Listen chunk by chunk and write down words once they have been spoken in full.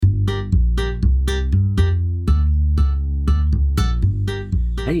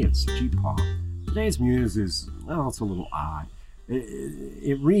Hey, it's G-Paw. Today's muse is, well, it's a little odd.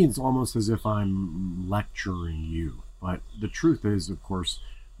 It reads almost as if I'm lecturing you, but the truth is, of course,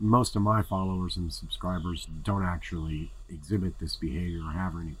 most of my followers and subscribers don't actually exhibit this behavior or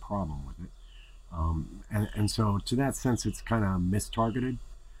have any problem with it. And so to that sense, it's kind of mistargeted.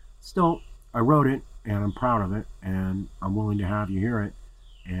 Still, I wrote it, and I'm proud of it, and I'm willing to have you hear it,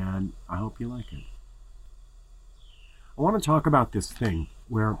 and I hope you like it. I want to talk about this thing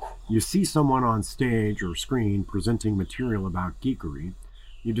where you see someone on stage or screen presenting material about geekery,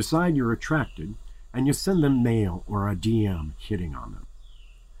 you decide you're attracted, and you send them mail or a DM hitting on them.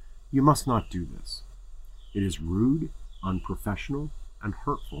 You must not do this. It is rude, unprofessional, and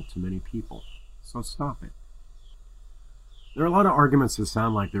hurtful to many people, so stop it. There are a lot of arguments that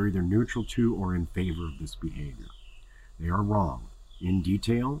sound like they're either neutral to or in favor of this behavior. They are wrong, in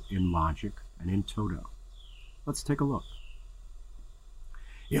detail, in logic, and in toto. Let's take a look.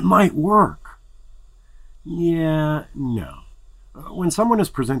 It might work. Yeah, no. When someone is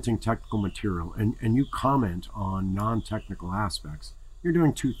presenting technical material and you comment on non-technical aspects, you're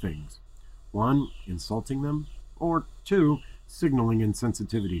doing two things. One, insulting them, or two, signaling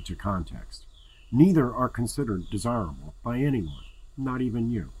insensitivity to context. Neither are considered desirable by anyone, not even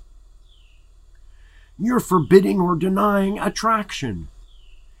you. You're forbidding or denying attraction.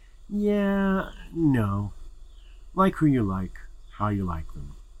 Yeah, no. Like who you like, how you like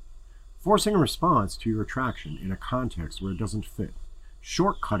them. Forcing a response to your attraction in a context where it doesn't fit,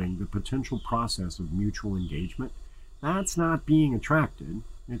 shortcutting the potential process of mutual engagement, that's not being attracted,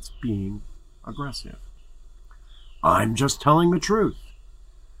 it's being aggressive. I'm just telling the truth.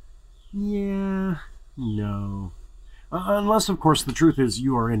 Yeah, no. Unless, of course, the truth is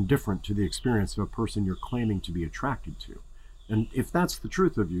you are indifferent to the experience of a person you're claiming to be attracted to. And if that's the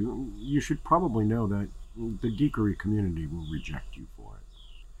truth of you, you should probably know that the geekery community will reject you for it.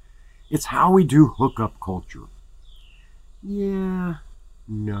 It's how we do hookup culture. Yeah,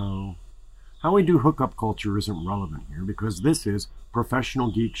 no. How we do hookup culture isn't relevant here because this is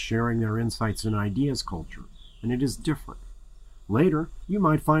professional geeks sharing their insights and ideas culture, and it is different. Later, you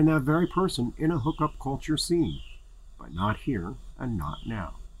might find that very person in a hookup culture scene, but not here and not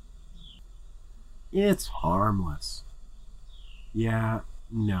now. It's harmless. Yeah,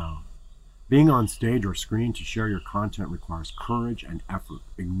 no. Being on stage or screen to share your content requires courage and effort.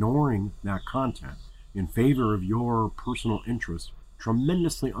 Ignoring that content in favor of your personal interest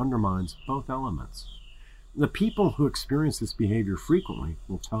tremendously undermines both elements. The people who experience this behavior frequently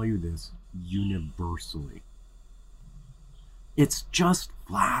will tell you this universally. It's just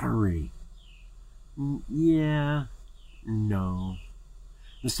flattery. Yeah, no.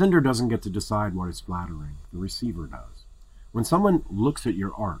 The sender doesn't get to decide what is flattering. The receiver does. When someone looks at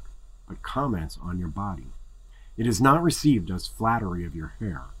your art, but comments on your body, it is not received as flattery of your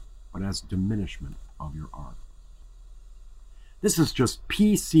hair, but as diminishment of your art. This is just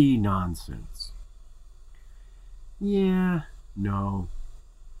PC nonsense. Yeah, no.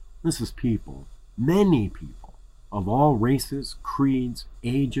 This is people, many people, of all races, creeds,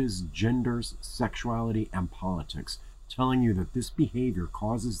 ages, genders, sexuality, and politics, telling you that this behavior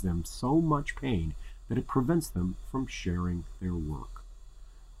causes them so much pain that it prevents them from sharing their work.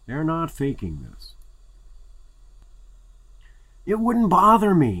 They're not faking this. It wouldn't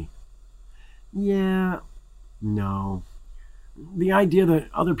bother me. Yeah, no. The idea that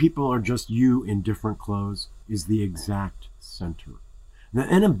other people are just you in different clothes is the exact center. The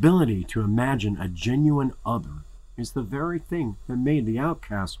inability to imagine a genuine other is the very thing that made the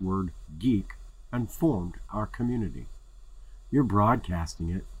outcast word geek and formed our community. You're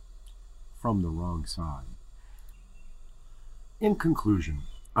broadcasting it from the wrong side. In conclusion,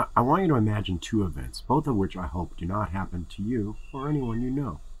 I want you to imagine two events, both of which I hope do not happen to you or anyone you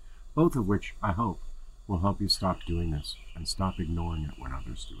know, both of which I hope will help you stop doing this and stop ignoring it when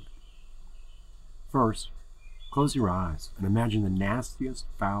others do it. First, close your eyes and imagine the nastiest,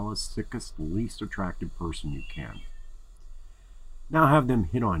 foulest, sickest, least attractive person you can. Now have them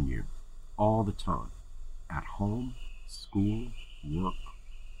hit on you all the time, at home, school, work,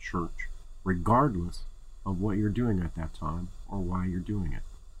 church, regardless of what you're doing at that time or why you're doing it.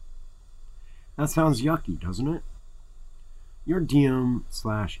 That sounds yucky, doesn't it? Your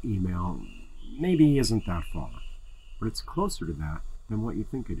DM/email maybe isn't that far, but it's closer to that than what you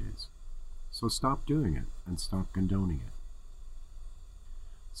think it is. So stop doing it and stop condoning it.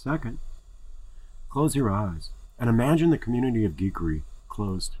 Second, close your eyes and imagine the community of geekery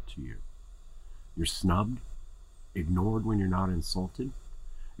closed to you. You're snubbed, ignored when you're not insulted,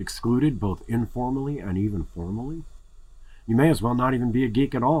 excluded both informally and even formally. You may as well not even be a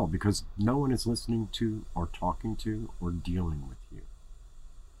geek at all because no one is listening to or talking to or dealing with you.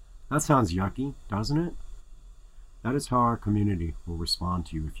 That sounds yucky, doesn't it? That is how our community will respond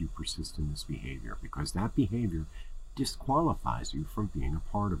to you if you persist in this behavior, because that behavior disqualifies you from being a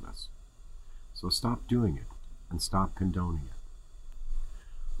part of us. So stop doing it and stop condoning it.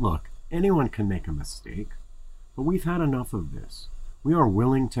 Look, anyone can make a mistake, but we've had enough of this. We are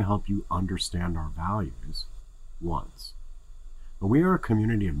willing to help you understand our values once. But we are a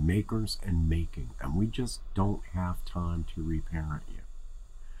community of makers and making, and we just don't have time to reparent you.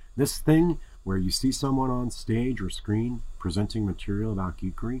 This thing where you see someone on stage or screen presenting material about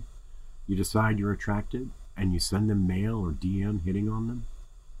geekery, you decide you're attracted, and you send them mail or DM hitting on them,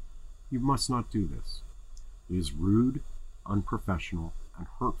 you must not do this. It is rude, unprofessional, and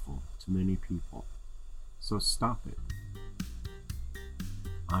hurtful to many people. So stop it.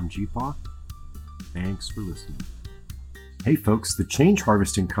 I'm G-Paw. Thanks for listening. Hey folks, the Change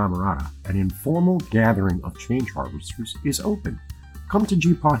Harvesting Camarada, an informal gathering of change harvesters, is open. Come to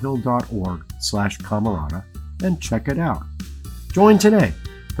gpawhill.org/camarada and check it out. Join today.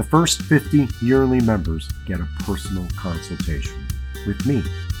 The first 50 yearly members get a personal consultation with me,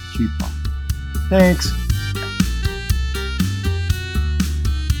 G-Paw. Thanks.